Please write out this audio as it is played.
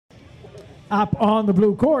Up on the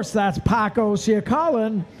blue course, that's Paco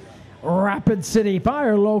Siacolin, Rapid City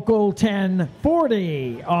Fire, Local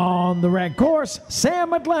 1040. On the red course, Sam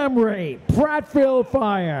Montgomery, Prattville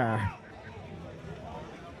Fire.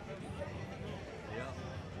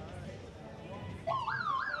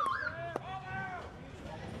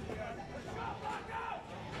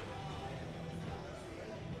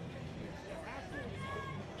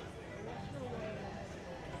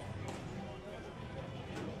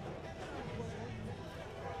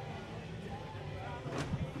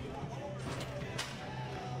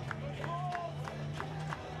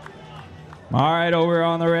 All right, over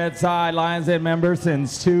on the red side, Lions Den member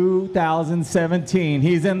since 2017.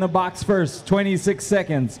 He's in the box first, 26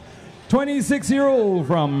 seconds. 26-year-old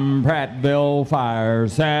from Prattville Fire,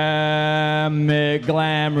 Sam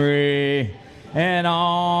Montgomery. And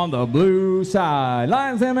on the blue side,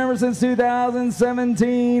 Lions Den member since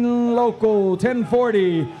 2017, Local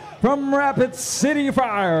 1040 from Rapid City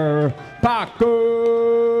Fire, Paco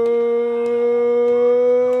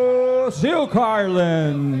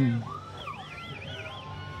Siacolin.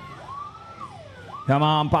 Come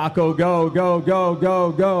on, Paco, go, go, go,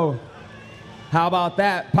 go, go. How about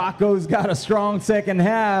that? Paco's got a strong second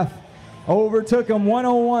half. Overtook him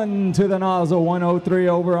 101 to the nozzle, 103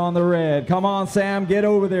 over on the red. Come on, Sam, get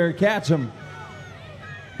over there, catch him.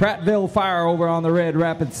 Prattville Fire over on the red,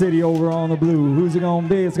 Rapid City over on the blue. Who's it gonna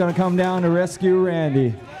be? It's gonna come down to Rescue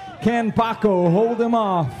Randy. Can Paco hold him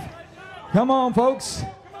off? Come on, folks.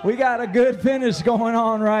 We got a good finish going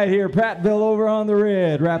on right here. Prattville over on the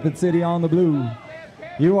red, Rapid City on the blue.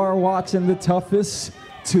 You are watching the toughest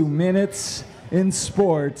 2 minutes in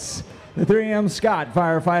sports. The 3M Scott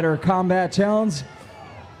Firefighter Combat Challenge.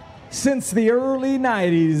 Since the early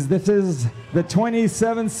 90s, this is the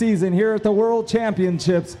 27th season here at the World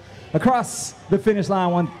Championships. Across the finish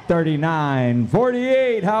line,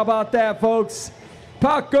 139.48. How about that, folks?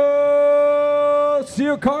 Paco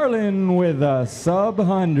Siacolin with a sub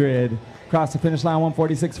 100. Across the finish line,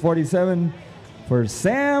 146.47. For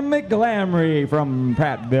Sam Montgomery from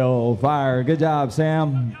Prattville Fire. Good job,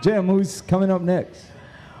 Sam. Jim, who's coming up next?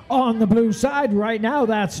 On the blue side right now,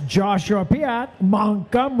 that's Joshua Piat,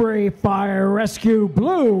 Montgomery Fire Rescue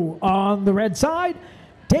Blue. On the red side,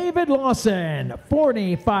 David Lawson,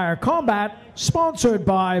 Forney Fire Combat, sponsored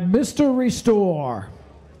by Mr. Restore.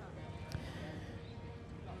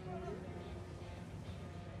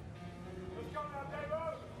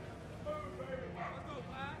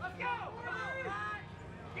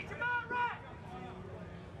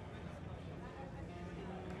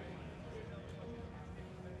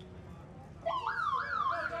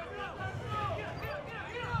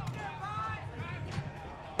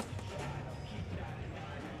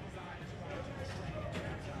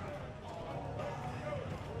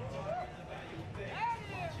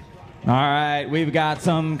 All right, we've got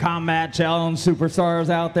some Combat Challenge superstars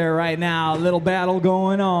out there right now. A little battle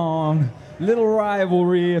going on. Little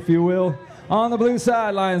rivalry, if you will. On the blue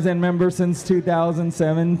side, Lions Den member since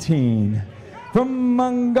 2017. From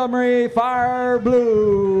Montgomery Fire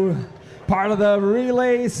Blue, part of the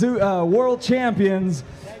Relay World Champions.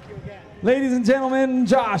 Ladies and gentlemen,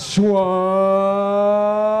 Joshua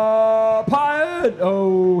Piat.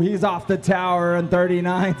 Oh, he's off the tower in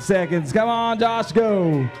 39 seconds. Come on, Josh,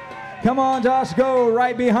 go. Come on, Josh, go.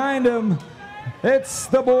 Right behind him, it's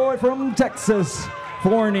the boy from Texas,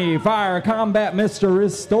 Forney Fire Combat, Mr.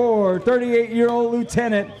 Restore, 38-year-old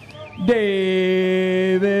Lieutenant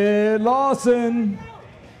David Lawson.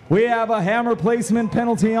 We have a hammer placement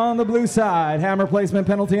penalty on the blue side. Hammer placement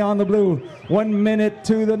penalty on the blue. 1 minute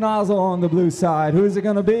to the nozzle on the blue side. Who's it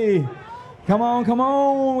going to be? Come on, come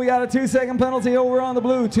on. We got a 2-second penalty over on the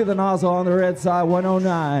blue to the nozzle on the red side,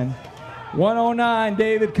 109. 109,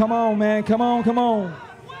 David, come on, man, come on, come on.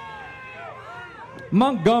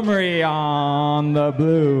 Montgomery on the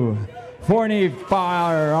blue. Forney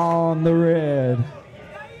Fire on the red.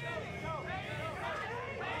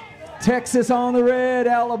 Texas on the red,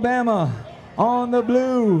 Alabama on the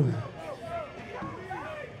blue.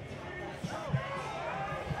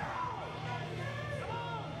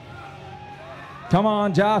 Come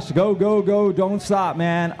on, Josh, go, go, go, don't stop,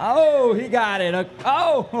 man. Oh, he got it.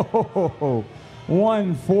 Oh,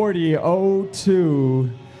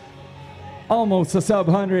 140.02. Almost a sub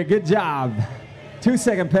 100, good job.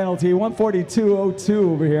 2-second penalty, 142.02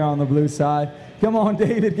 over here on the blue side. Come on,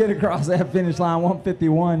 David, get across that finish line,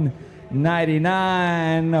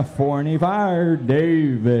 151.99. Forney Fire,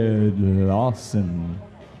 David Lawson.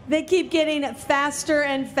 They keep getting faster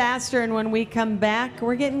and faster, and when we come back,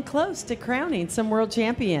 we're getting close to crowning some world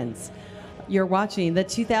champions. You're watching the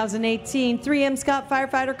 2018 3M Scott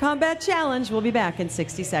Firefighter Combat Challenge. We'll be back in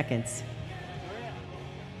 60 seconds.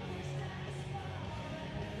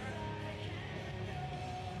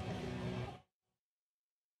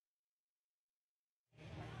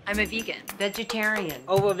 I'm a vegan. Vegetarian.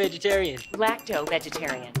 Ovo-vegetarian.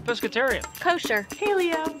 Lacto-vegetarian. Pescatarian. Kosher.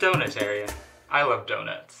 Paleo. Donutarian. I love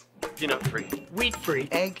donuts. Peanut-free. Wheat-free.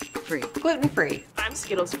 Egg-free. Gluten-free. I'm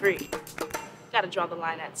Skittles-free. Gotta draw the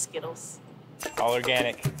line at Skittles. All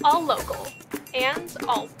organic. All local. And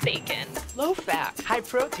all bacon. Low fat. High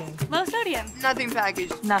protein. Low sodium. Nothing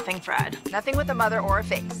packaged. Nothing fried. Nothing with a mother or a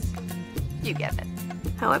face. You get it.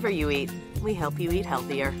 However you eat, we help you eat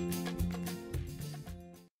healthier.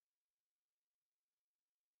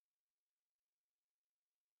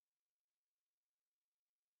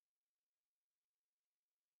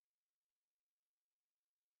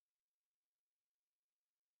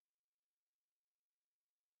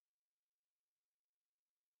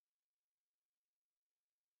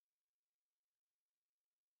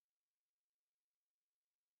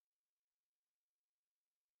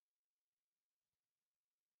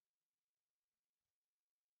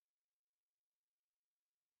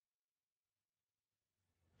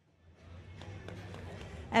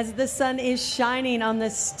 As the sun is shining on the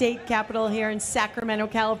state capitol here in Sacramento,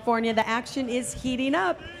 California, the action is heating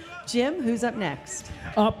up. Jim, who's up next?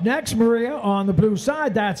 Up next, Maria, on the blue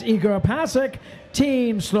side, that's Igor Pasic,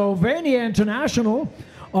 Team Slovenia International.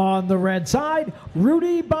 On the red side,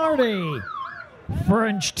 Rudy Barty,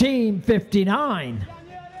 French Team 59.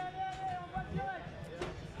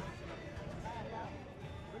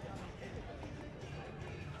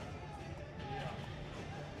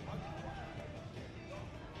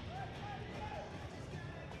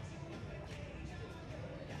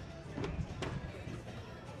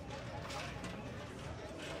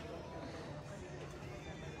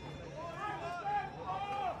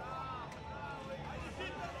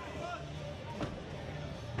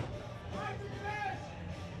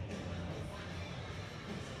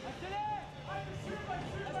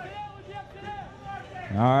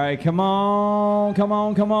 All right, come on, come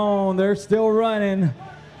on, come on. They're still running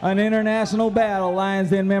an international battle.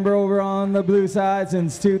 Lions Den member over on the blue side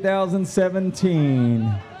since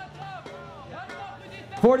 2017.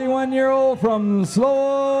 41-year-old from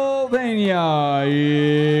Slovenia,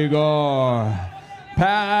 Igor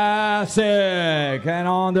Pasic. And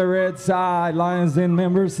on the red side, Lions Den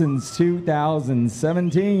member since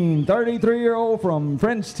 2017. 33-year-old from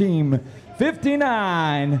French Team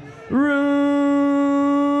 59, Rudy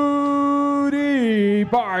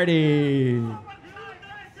Barty.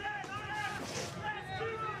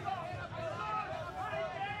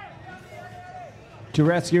 To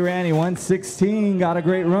rescue Randy, 116, got a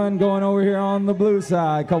great run going over here on the blue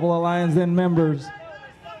side. Couple of Lions Den members.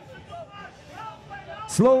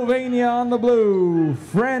 Slovenia on the blue,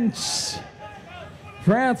 France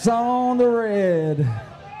on the red.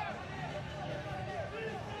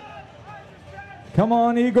 Come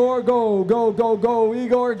on, Igor, go, go, go, go,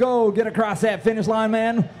 Igor, go. Get across that finish line,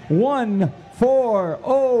 man.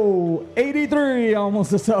 1:40.83,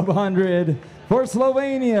 almost a sub 100 for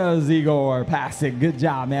Slovenia's Igor Pasic. Good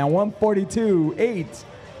job, man. 1:42.8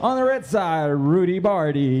 on the red side, Rudy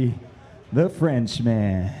Barty, the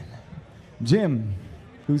Frenchman. Jim,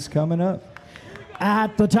 who's coming up?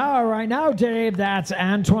 At the tower right now, Dave, that's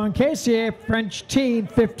Antoine Caissier, French Team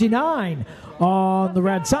 59. On the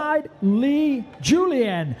red side, Lee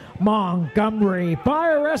Julien, Montgomery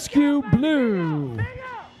Fire Rescue Blue.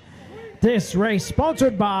 This race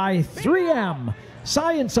sponsored by 3M,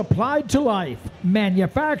 Science Applied to Life,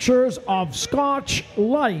 manufacturers of Scotch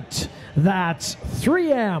Light. That's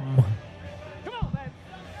 3M.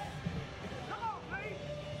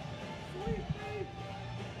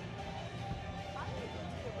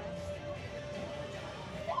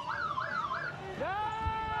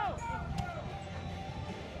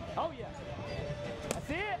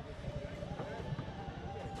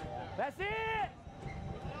 That's it!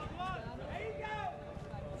 There you go!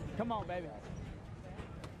 Come on, baby.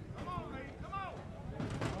 Come on, baby. Come on.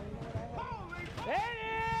 Come on, baby. There it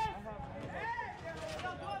is!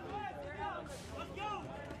 Let's go!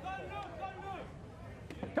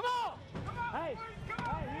 Come on! Hey!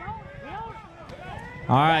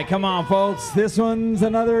 All right, come on, folks. This one's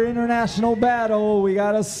another international battle. We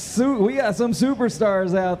got some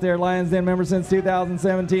superstars out there. Lions Den member since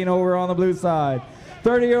 2017 over on the blue side.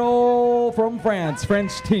 30-year-old from France,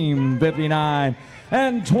 French Team 59,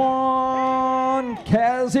 Antoine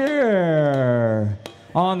Caissier.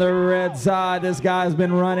 On the red side, this guy's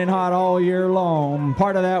been running hot all year long.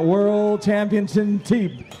 Part of that world championship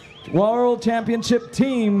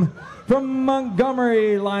team from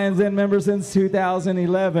Montgomery, Lions Den member since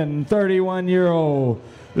 2011, 31-year-old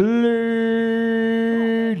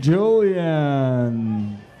Lee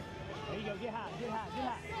Julien.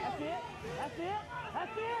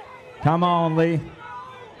 Come on, Lee.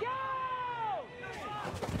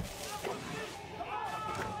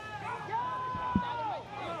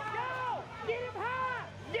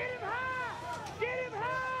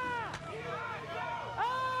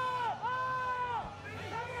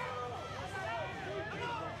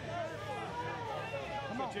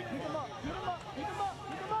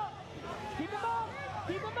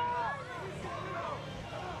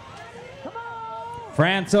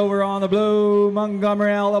 France over on the blue,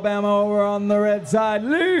 Montgomery, Alabama over on the red side.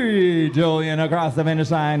 Lee Julian across the finish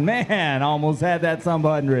line. Man, almost had that sub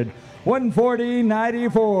 100.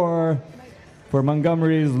 140.94 for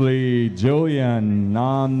Montgomery's Lee Julian.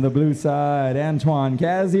 On the blue side, Antoine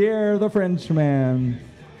Cazier, the Frenchman.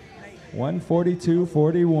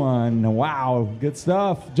 142.41. Wow, good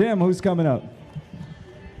stuff. Jim, who's coming up?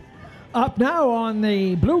 Up now on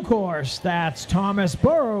the blue course, that's Thomas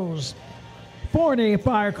Burrows. Forney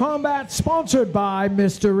Fire Combat, sponsored by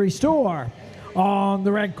Mr. Restore. On the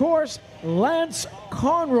red course, Lance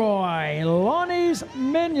Conroy, Lonnie's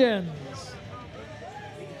Minions.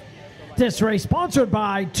 This race sponsored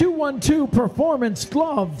by 212 Performance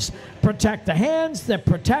Gloves. Protect the hands that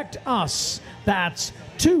protect us. That's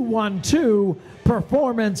 212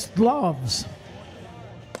 Performance Gloves.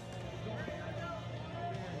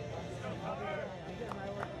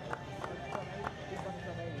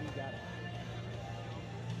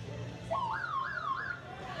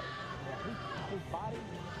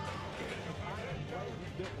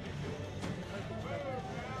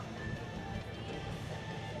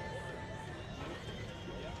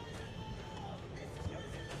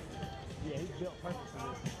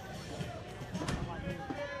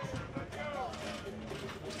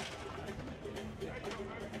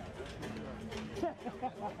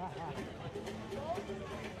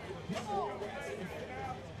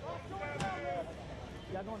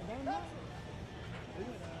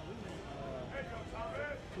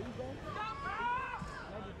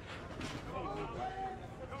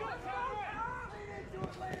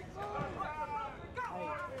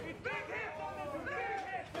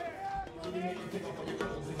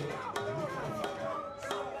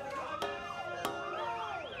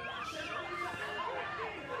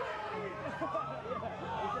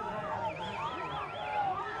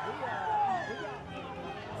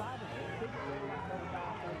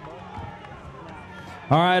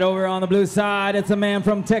 All right, over on the blue side, it's a man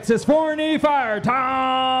from Texas, Forney Fire,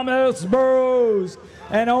 Thomas Burrows.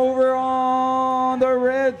 And over on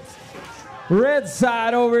the red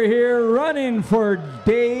side over here, running for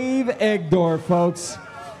Dave Egdorf, folks.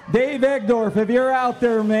 Dave Egdorf, if you're out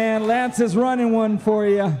there, man, Lance is running one for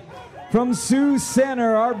you. From Sioux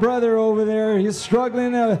Center, our brother over there, he's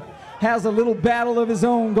struggling, has a little battle of his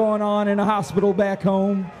own going on in a hospital back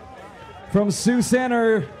home. From Sioux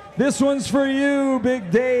Center, this one's for you,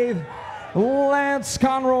 Big Dave. Lance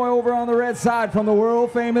Conroy over on the red side from the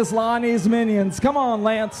world-famous Lonnie's Minions. Come on,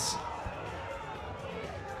 Lance.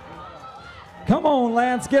 Come on,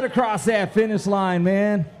 Lance. Get across that finish line,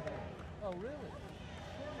 man.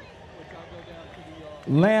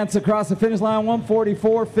 Lance across the finish line,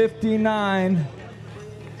 144.59.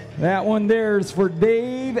 That one there is for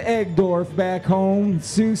Dave Egdorf back home,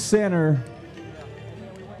 Sioux Center.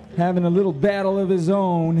 Having a little battle of his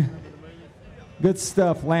own. Good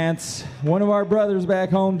stuff, Lance. One of our brothers back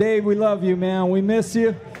home. Dave, we love you, man. We miss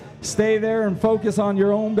you. Stay there and focus on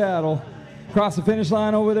your own battle. Across the finish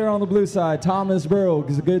line over there on the blue side, Thomas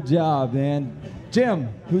Burrows. Good job, man. Jim,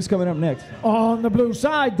 who's coming up next? On the blue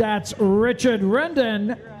side, that's Richard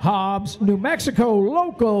Rendon, Hobbs, New Mexico,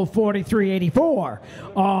 local 4384.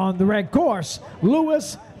 On the red course,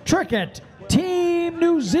 Lewis Trickett, Team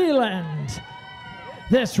New Zealand.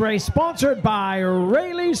 This race sponsored by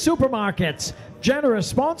Rayleigh Supermarkets, generous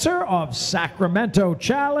sponsor of Sacramento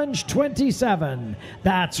Challenge 27.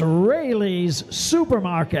 That's Rayleigh's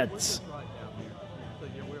Supermarkets.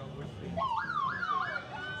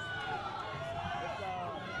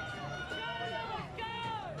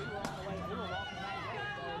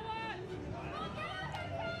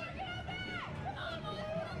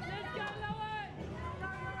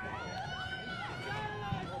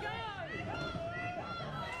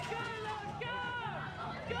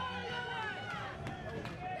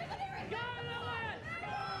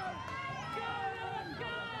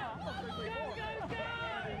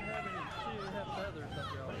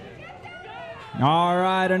 All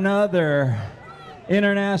right, another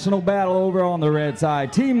international battle over on the red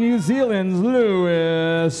side. Team New Zealand's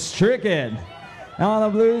Lewis Trickett. On the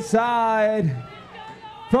blue side,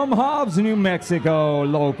 from Hobbs, New Mexico,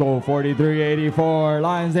 local 4384.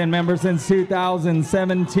 Lions Den member since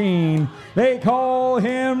 2017. They call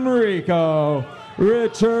him Rico.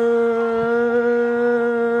 Richard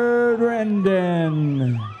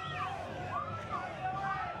Rendon.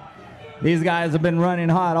 These guys have been running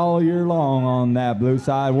hot all year long on that blue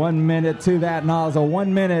side. 1 minute to that nozzle.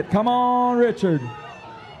 1 minute. Come on, Richard.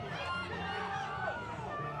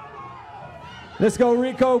 Let's go,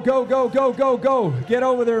 Rico. Go, go, go, go, go. Get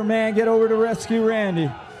over there, man. Get over to rescue Randy.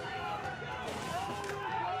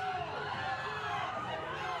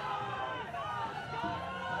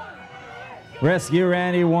 Rescue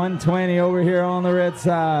Randy 120 over here on the red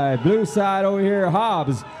side. Blue side over here,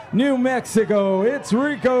 Hobbs, New Mexico. It's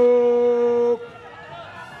Rico.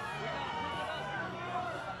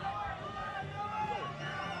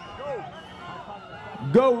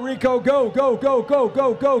 Go, Rico, go, go, go, go,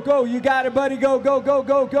 go, go, go. You got it, buddy. Go, go, go,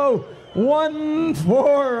 go, go.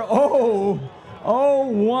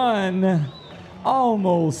 1-4-0-0-1.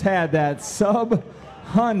 Almost had that sub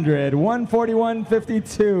 100.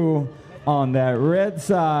 141.52 on that red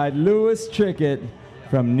side. Lewis Trickett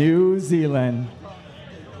from New Zealand.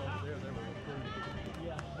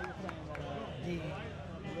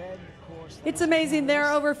 It's amazing. There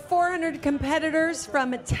are over 400 competitors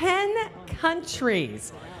from 10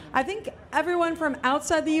 countries. I think everyone from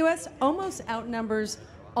outside the U.S. almost outnumbers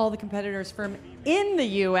all the competitors from in the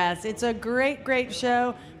U.S. It's a great, great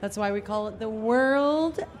show. That's why we call it the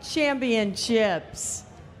World Championships.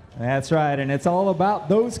 That's right, and it's all about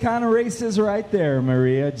those kind of races right there,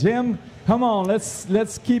 Maria. Jim, come on,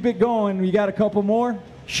 let's keep it going. We got a couple more?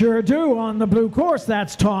 Sure do. On the blue course,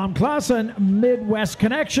 that's Tom Clausen, Midwest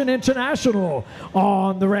Connection International.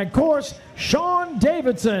 On the red course, Sean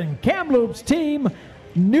Davidson, Kamloops Team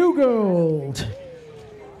New Gold.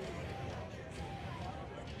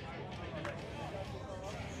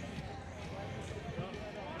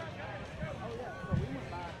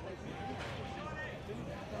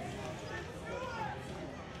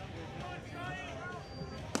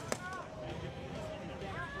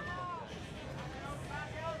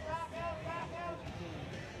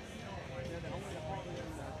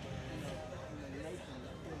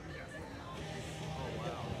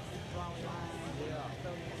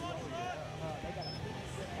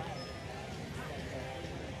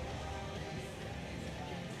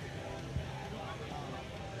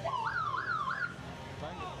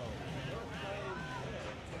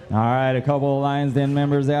 All right, a couple of Lions Den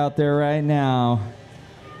members out there right now.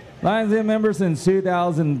 Lions Den member since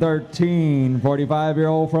 2013,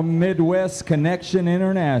 45-year-old from Midwest Connection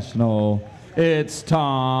International. It's Tom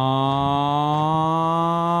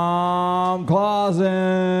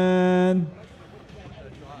Clausen.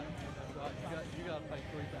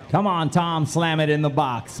 Come on, Tom, slam it in the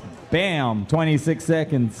box. Bam, 26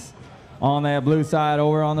 seconds on that blue side,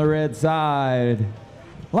 over on the red side.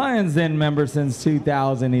 Lions Den member since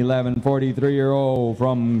 2011, 43-year-old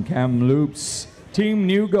from Kamloops, Team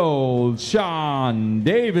New Gold, Sean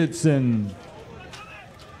Davidson.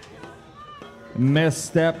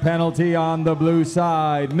 Misstep penalty on the blue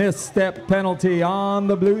side. Misstep penalty on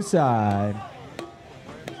the blue side.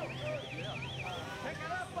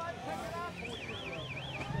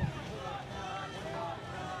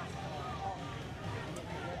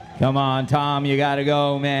 Come on, Tom, you got to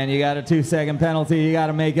go, man. You got a 2-second penalty. You got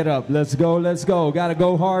to make it up. Let's go, let's go. Got to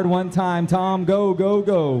go hard one time, Tom. Go, go,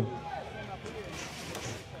 go.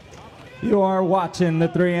 You are watching the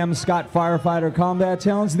 3M Scott Firefighter Combat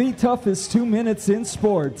Challenge, the toughest 2 minutes in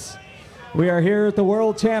sports. We are here at the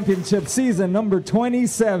World Championship season number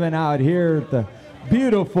 27 out here at the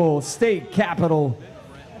beautiful state capital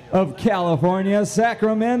of California,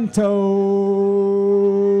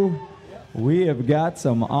 Sacramento. We have got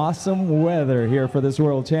some awesome weather here for this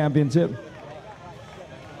World Championship.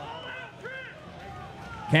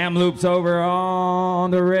 Kamloops over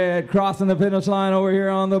on the red, crossing the finish line over here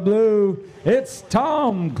on the blue. It's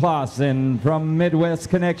Tom Clausen from Midwest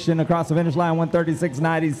Connection across the finish line,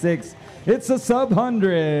 136.96. It's a sub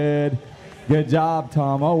 100. Good job,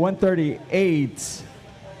 Tom. Oh,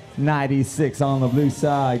 138.96 on the blue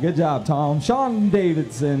side. Good job, Tom. Sean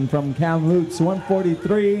Davidson from Kamloops,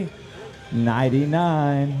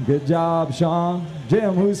 143.99. Good job, Sean.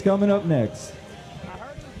 Jim, who's coming up next?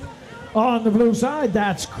 On the blue side,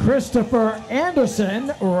 that's Christopher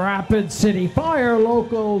Anderson, Rapid City Fire,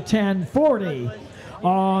 Local 1040.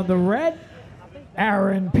 On the red,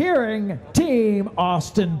 Aaron Peering, Team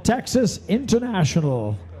Austin, Texas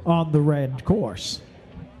International on the red course.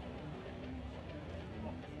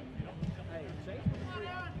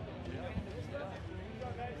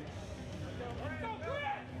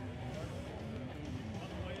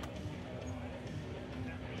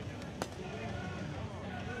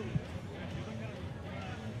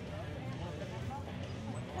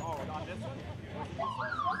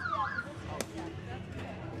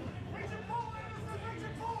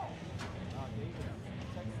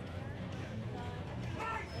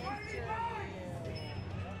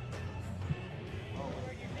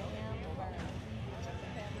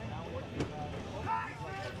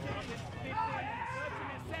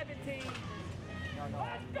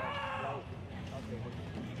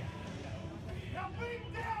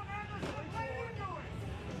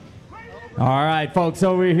 All right, folks,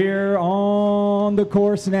 over here on the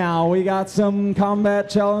course now, we got some Combat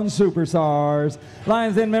Challenge superstars.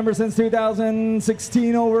 Lions Den member since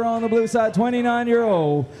 2016 over on the blue side,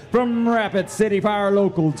 29-year-old from Rapid City Fire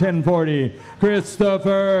Local 1040, Christopher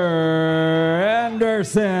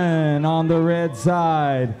Anderson on the red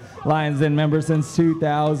side. Lions Den member since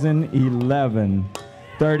 2011.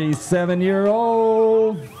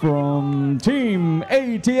 37-year-old from Team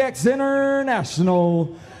ATX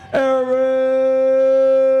International, Aaron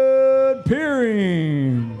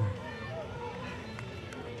Peering.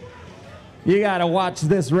 You gotta watch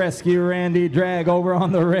this Rescue Randy drag over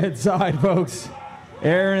on the red side, folks.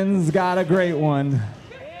 Aaron's got a great one.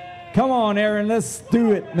 Come on, Aaron, let's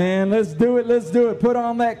do it, man. Let's do it, let's do it. Put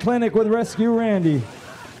on that clinic with Rescue Randy.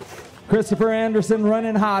 Christopher Anderson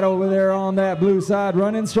running hot over there on that blue side,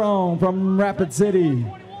 running strong from Rapid City.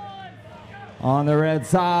 On the red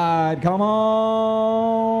side, come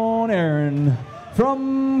on, Aaron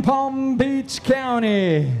from Palm Beach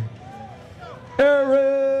County.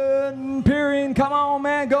 Aaron Peering, come on,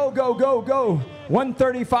 man, go, go, go, go.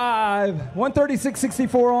 135,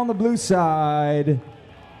 136.64 on the blue side.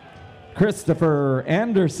 Christopher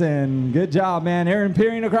Anderson, good job, man. Aaron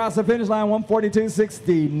Peering across the finish line,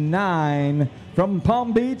 142.69 from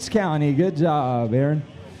Palm Beach County. Good job, Aaron.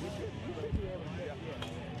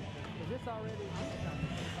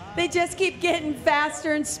 They just keep getting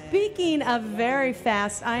faster. And speaking of very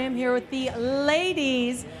fast, I am here with the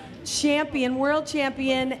ladies champion, world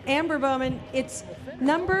champion, Amber Bowman. It's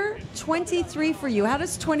number 23 for you. How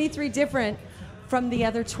does 23 different from the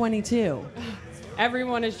other 22?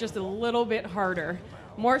 Everyone is just a little bit harder.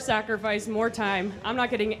 More sacrifice, more time. I'm not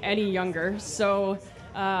getting any younger. So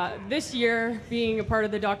this year, being a part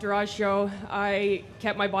of the Dr. Oz show, I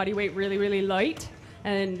kept my body weight really, really light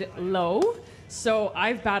and low. So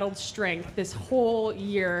I've battled strength this whole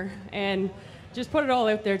year and just put it all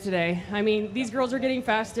out there today. I mean, these girls are getting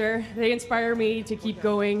faster. They inspire me to keep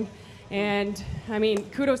going. And I mean,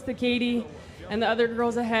 kudos to Katie and the other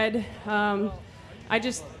girls ahead. I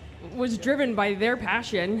just was driven by their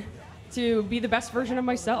passion to be the best version of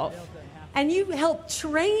myself. And you help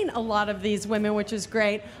train a lot of these women, which is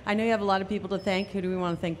great. I know you have a lot of people to thank. Who do we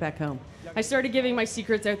want to thank back home? I started giving my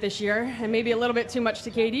secrets out this year, and maybe a little bit too much to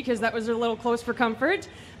Katie because that was a little close for comfort.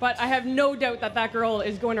 But I have no doubt that that girl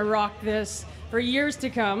is going to rock this for years to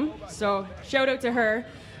come. So shout out to her.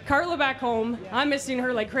 Carla back home, I'm missing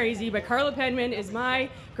her like crazy, but Carla Penman is my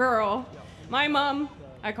girl. My mom,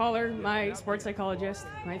 I call her my sports psychologist,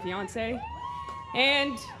 my fiance,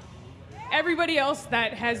 and everybody else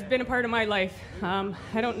that has been a part of my life.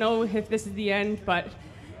 I don't know if this is the end, but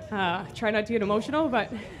try not to get emotional, but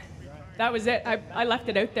that was it. I left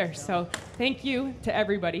it out there, so thank you to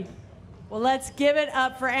everybody. Well, let's give it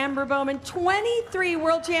up for Amber Bowman. 23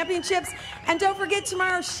 World Championships. And don't forget,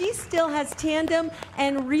 tomorrow she still has tandem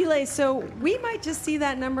and relay, so we might just see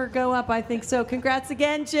that number go up, I think so. Congrats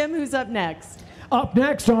again. Jim, who's up next? Up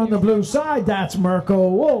next on the blue side, that's Mirko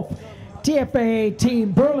Wolf. TFA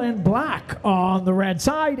Team Berlin Black. On the red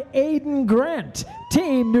side, Aiden Grant,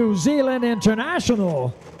 Team New Zealand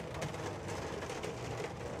International.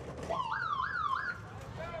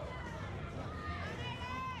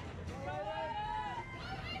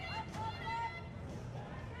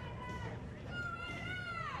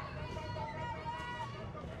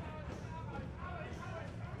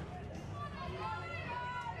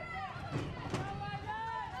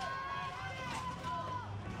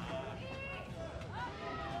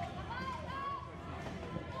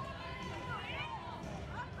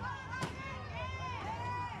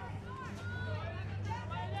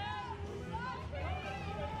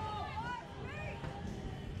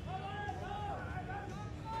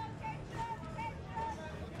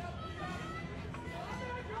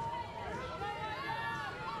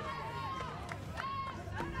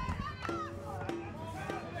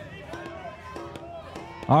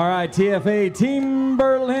 All right, TFA Team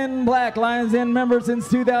Berlin Black, Lions Den member since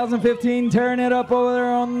 2015, tearing it up over there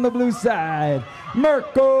on the blue side.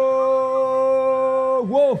 Mirko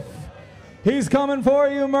Wolf. He's coming for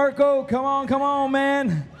you, Mirko. Come on,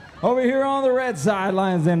 man. Over here on the red side,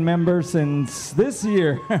 Lions Den member since this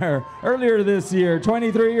year, earlier this year,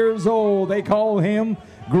 23 years old. They call him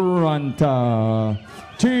Grunta.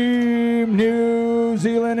 Team New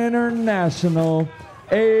Zealand International,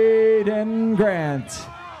 Aiden Grant.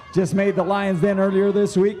 Just made the Lions Den earlier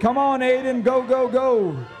this week. Come on, Aiden, go, go,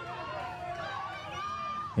 go.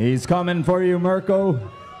 He's coming for you, Mirko.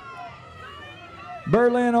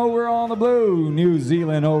 Berlin over on the blue, New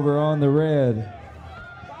Zealand over on the red.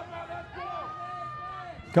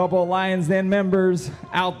 Couple Lions Den members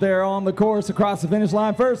out there on the course across the finish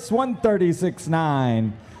line. First,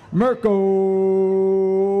 136.9.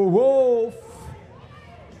 Mirko Wolf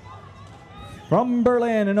from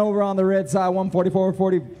Berlin, and over on the red side,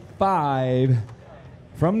 144.45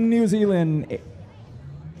 from New Zealand,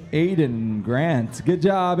 Aiden Grant. Good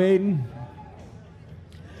job, Aiden.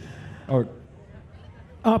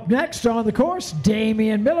 Up next on the course,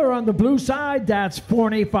 Damian Miller on the blue side. That's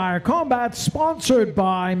Forney Fire Combat, sponsored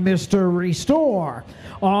by Mr. Restore.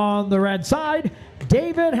 On the red side,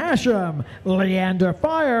 David Hashem, Leander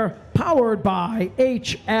Fire, powered by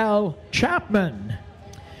H.L. Chapman.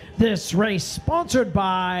 This race sponsored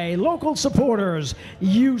by local supporters,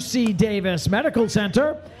 UC Davis Medical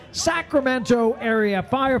Center, Sacramento Area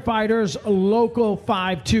Firefighters Local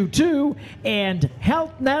 522, and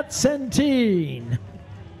HealthNet Centene.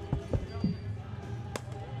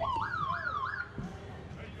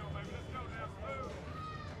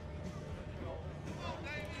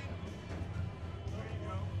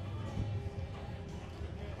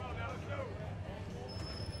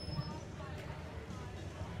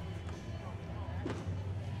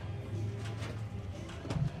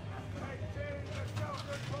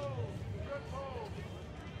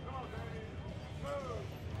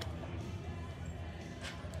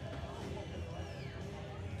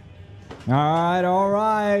 All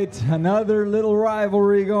right. Another little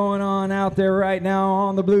rivalry going on out there right now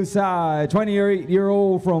on the blue side.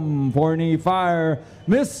 28-year-old from Forney Fire,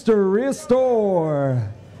 Mr. Restore.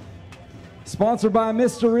 Sponsored by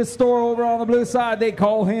Mr. Restore over on the blue side. They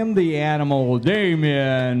call him the Animal,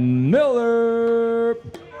 Damian Miller.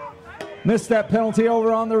 Misstep penalty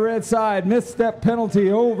over on the red side. Misstep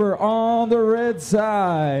penalty over on the red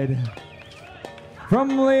side.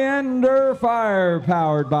 From Leander Fire,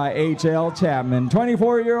 powered by H.L. Chapman.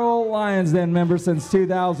 24-year-old Lions Den member since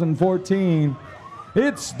 2014.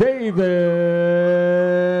 It's David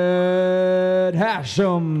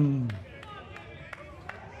Hashem.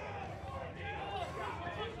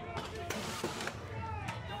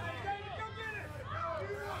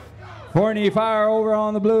 Forney Fire over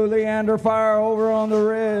on the blue, Leander Fire over on the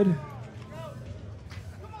red.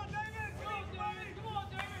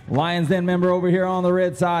 Lions Den member over here on the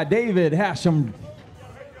red side, David Hashem.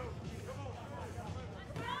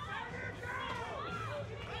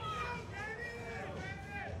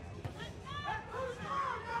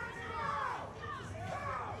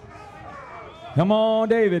 Come on,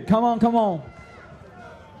 David. Come on, come on.